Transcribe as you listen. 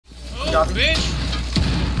Shot me.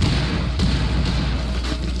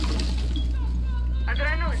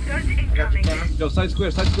 Yo, side square,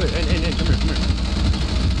 in, come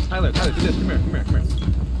here. Tyler, do this, come here.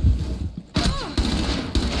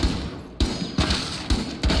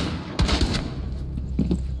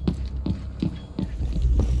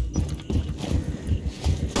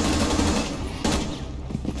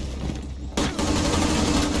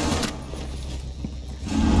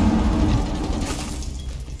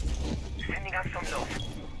 Sending us some love.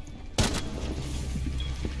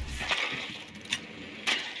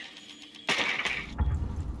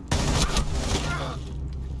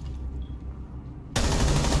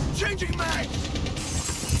 Changing mag!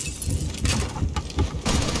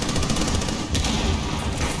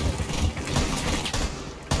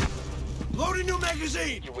 Loading new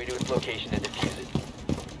magazine! Your way to its location and defuse it.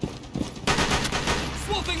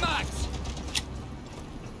 Swapping mags!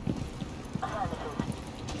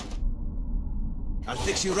 I'll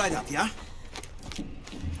fix you right up, yeah?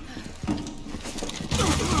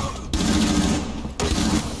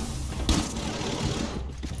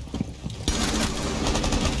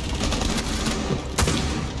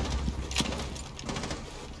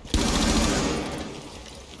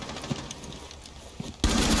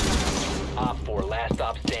 Op 4, last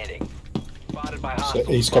stop standing. Spotted by hostiles.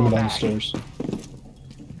 He's coming down the stairs.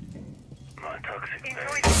 My toxic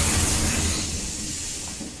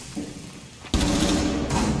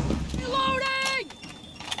Reloading!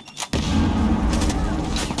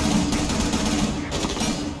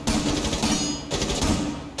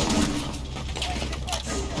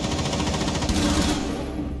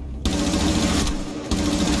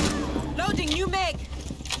 Loading new mag.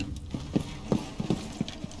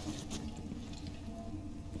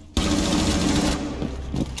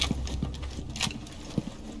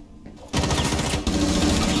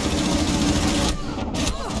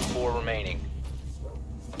 Four remaining.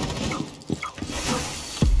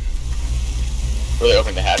 Really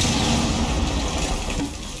opening the hatch.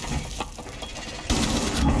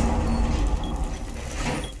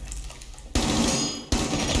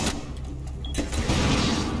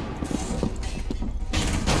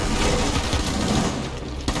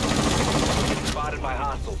 Spotted by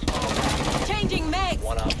hostiles. Fall back. Changing mag.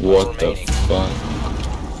 One op 4 What the remaining. fuck?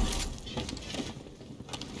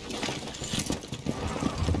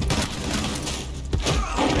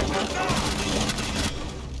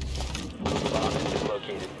 Bomb has been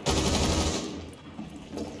located.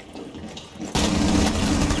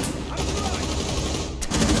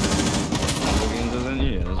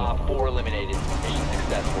 Op 4 eliminated. Mission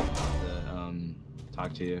successful.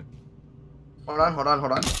 Talk to you. Hold on.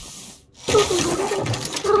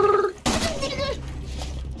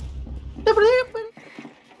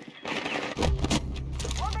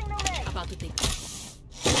 About to take.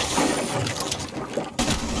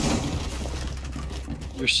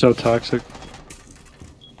 You're so toxic.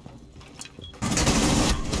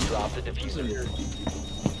 Drop the diffuser.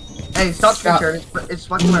 Hey, stop screen sharing. It's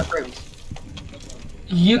fucking my frames.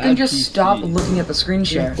 You can Bad just PC. stop looking at the screen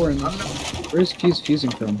share. Where's Fuse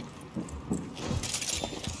fusing from?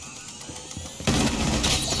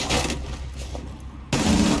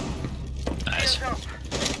 Nice.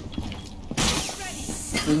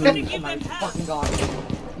 Oh my fucking god.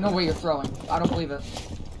 No way you're throwing. I don't believe it.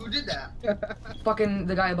 Who did that? Fucking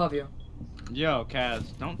the guy above you. Yo, Kaz,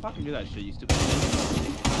 don't fucking do that shit, you stupid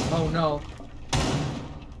shit. Oh no.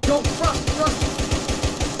 Don't run!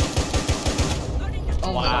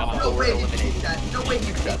 Oh my Wow. god. No way you take that. No way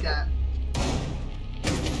you take that.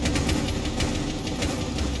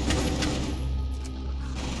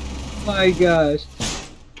 My gosh.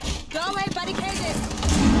 Go away,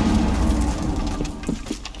 barricaded.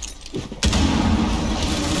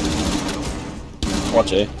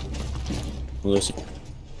 Watch A. Lucy.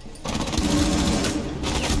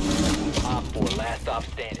 Op 4, last stop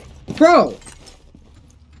standing. Bro!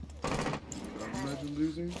 Imagine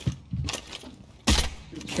losing.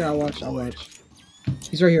 Okay, I'll watch.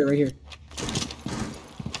 He's right here.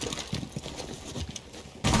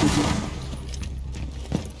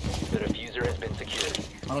 The diffuser has been secured.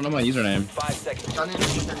 I don't know my username. 5 seconds. Done it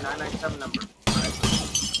with a 997 number.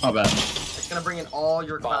 Oh, bad. It's gonna bring in all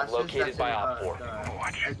your Bomb classes. located that's by in, Op 4.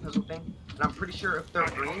 the egg puzzle thing. And I'm pretty sure if they're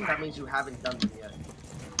green, that means you haven't done them yet.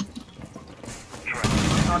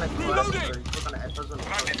 Click on a quest or you click on an egg puzzle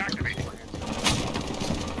and it's activated.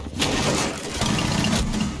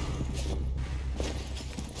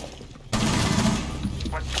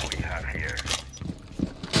 What do we have here?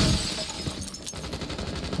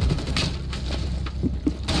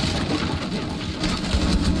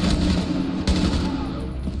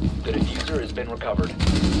 The diffuser has been recovered.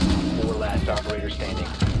 4 last operator standing.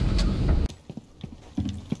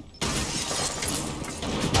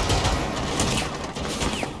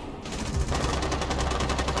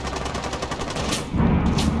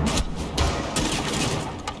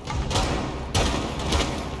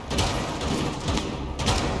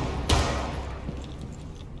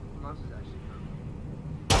 Mouse is actually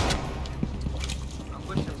I'm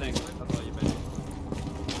pushing him. Thanks. That's all you made.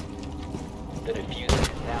 The diffuser is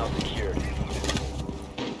now secured.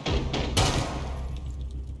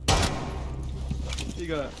 You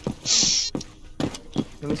got.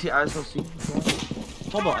 Let me see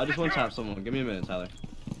ISOC. Hold on, I just want to tap someone. Give me a minute, Tyler.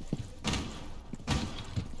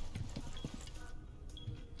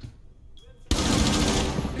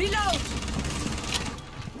 Reload!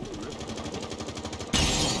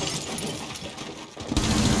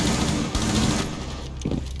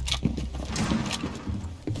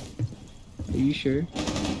 Are you sure?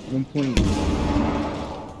 1 point.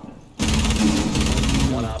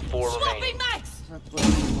 1 op 4 Swapping remaining. max!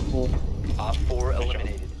 Op 4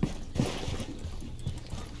 eliminated.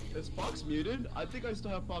 Is Fox muted? I think I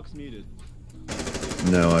still have Fox muted.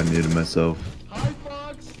 No, I muted myself. Hi,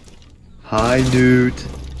 Fox! Hi, Newt.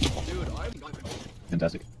 Dude, I'm.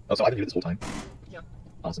 Fantastic. Oh, so I've been muted this whole time? Yeah.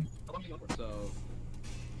 Awesome. So,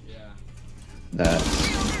 yeah. That's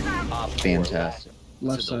Op 4 fantastic.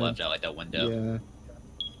 Left To the side. left, out like that window. Yeah.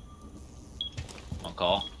 On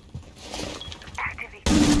call.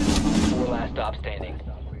 4 last stop standing.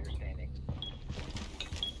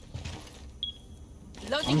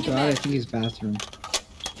 Loading I'm new glad I mag. think he's bathroom.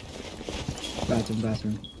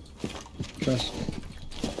 Bathroom. Trust.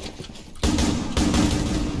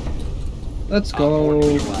 Let's Op 4 go.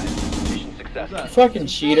 neutralized. Mission successful. Fucking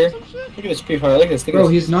cheater. Look at this pre-fire. Look at this. Look at Bro,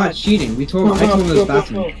 this. he's not cheating. I told him it was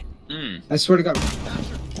bathroom. Mm. I swear to God.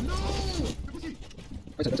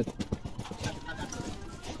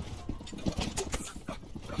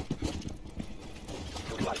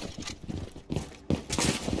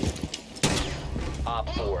 Op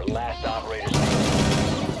 4 last operator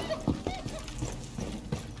standing.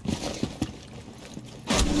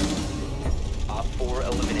 Op 4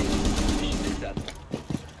 eliminated. Mission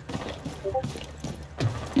successful.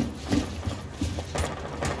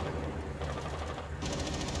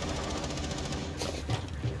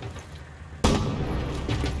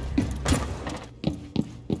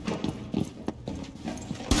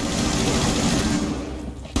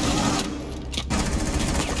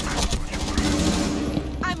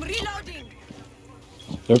 I'm reloading!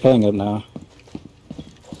 They're playing up now.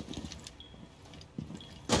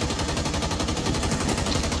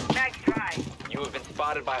 You have been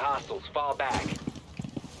spotted by hostiles. Fall back.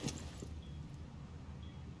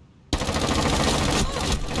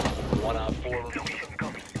 One op 4 remaining.